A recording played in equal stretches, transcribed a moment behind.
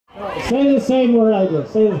Say the same word I do.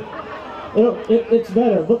 Say it's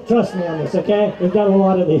better. But trust me on this, okay? We've got a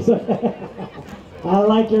lot of these. I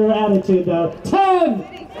like your attitude, though. 10,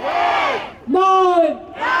 9,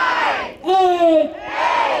 8,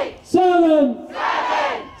 7,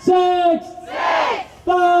 6,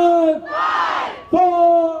 5,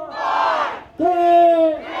 4, 3,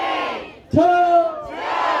 2,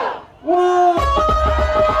 1.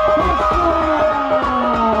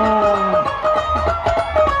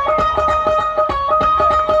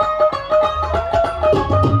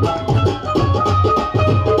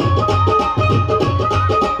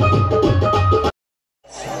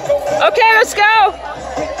 Okay, let's go.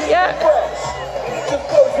 Yeah. Just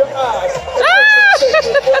close your eyes.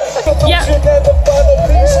 Yeah.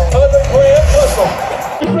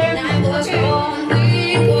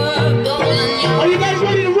 Are you guys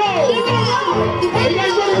ready to roll? Are you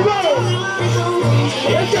guys ready to roll?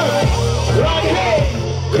 Let's go. Radhe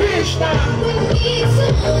Krishna.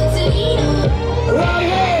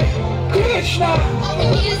 Radhe Krishna.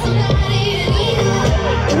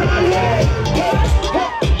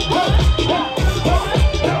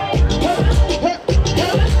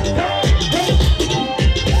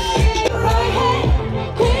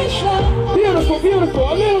 Beautiful, beautiful.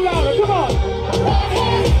 A little louder, come on.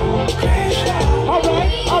 All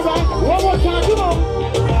right. One more time, come on.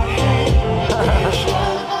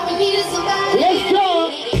 Let's go.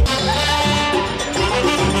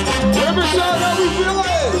 Riverside, how we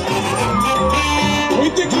feeling? We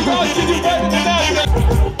think you guys can do better than that.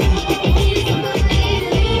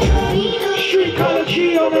 Street color G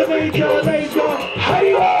on the major laser.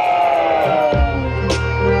 Hey-oh!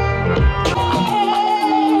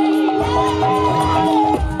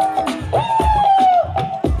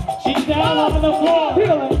 Down on the floor.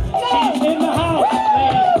 She's in the house,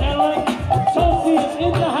 ladies and gentlemen. Tulsi is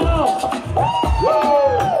in the house.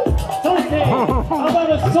 Tulsi, how about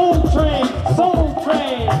a soul train? Soul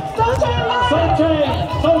train. Soul train. Soul train.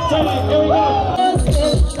 Soul train. Here we go.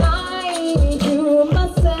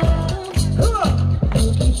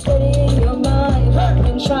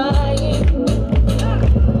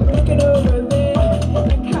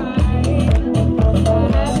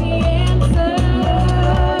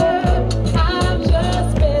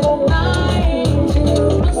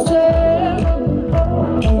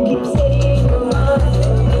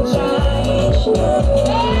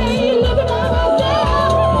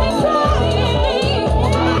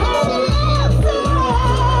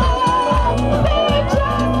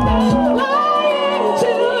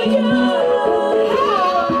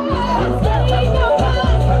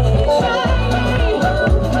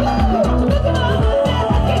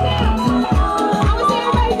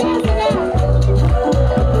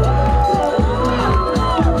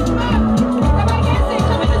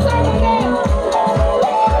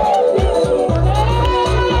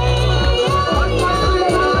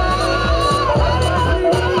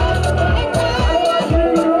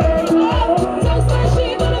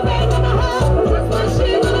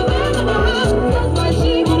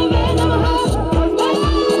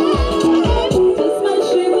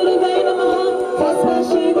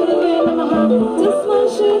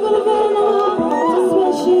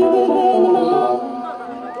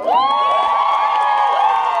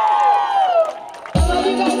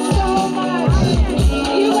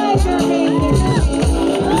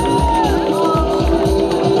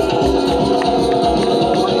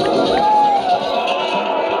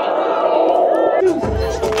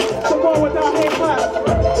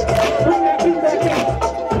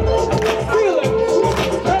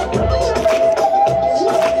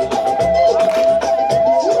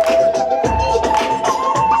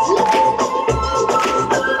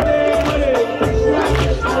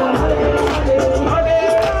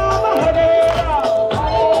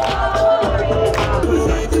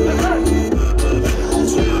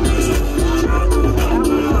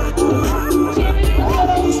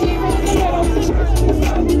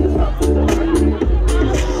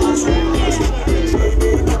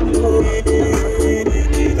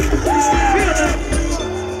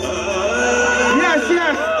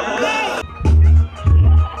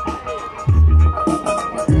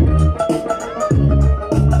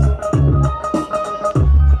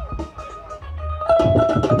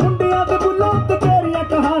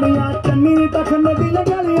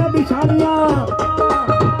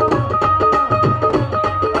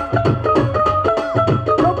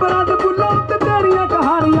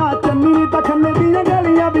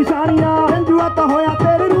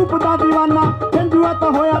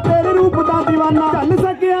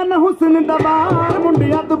 हुस्न दबार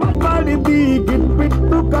मुंडिया तू बड़ी दी Git पिट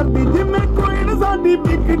तू कर दी जिम्मे कोई साडी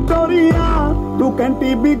Victoria तू कैंटी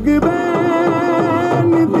Big Ben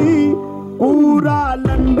दी पूरा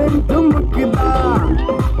London ठुमकदा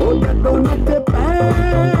ओ जदों नच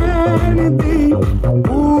पैन दी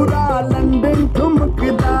पूरा लंदन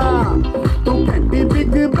ठुमकदा तू कैंटी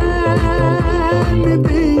बिग बैन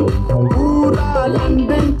दी पूरा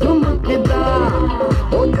लंदन ठुमकदा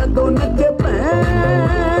ओ जदों नच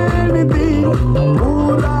पैन दी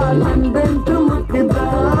पूरा लंदन ठुमकदा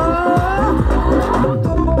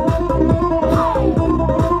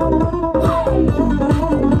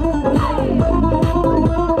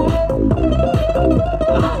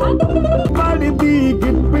दी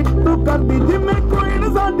गिट पिट्टू कर दी जिम्मे क्वीन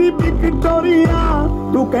साडी विक्टोरिया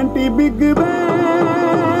तू कैंटी बिग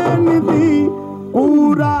बैन दी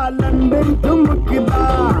पूरा लंदन ठुमकदा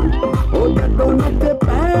ओ जदों नच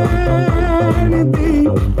पैन दी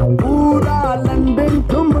पूरा लंदन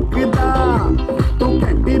ठुमकदा तू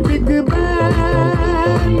कैंटी बिग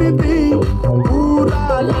बैन दी पूरा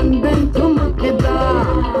लंदन ठुमकदा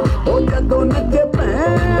ओ जदों नच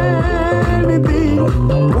पैन दी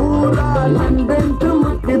पूरा लंदन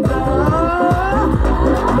ठुमकदा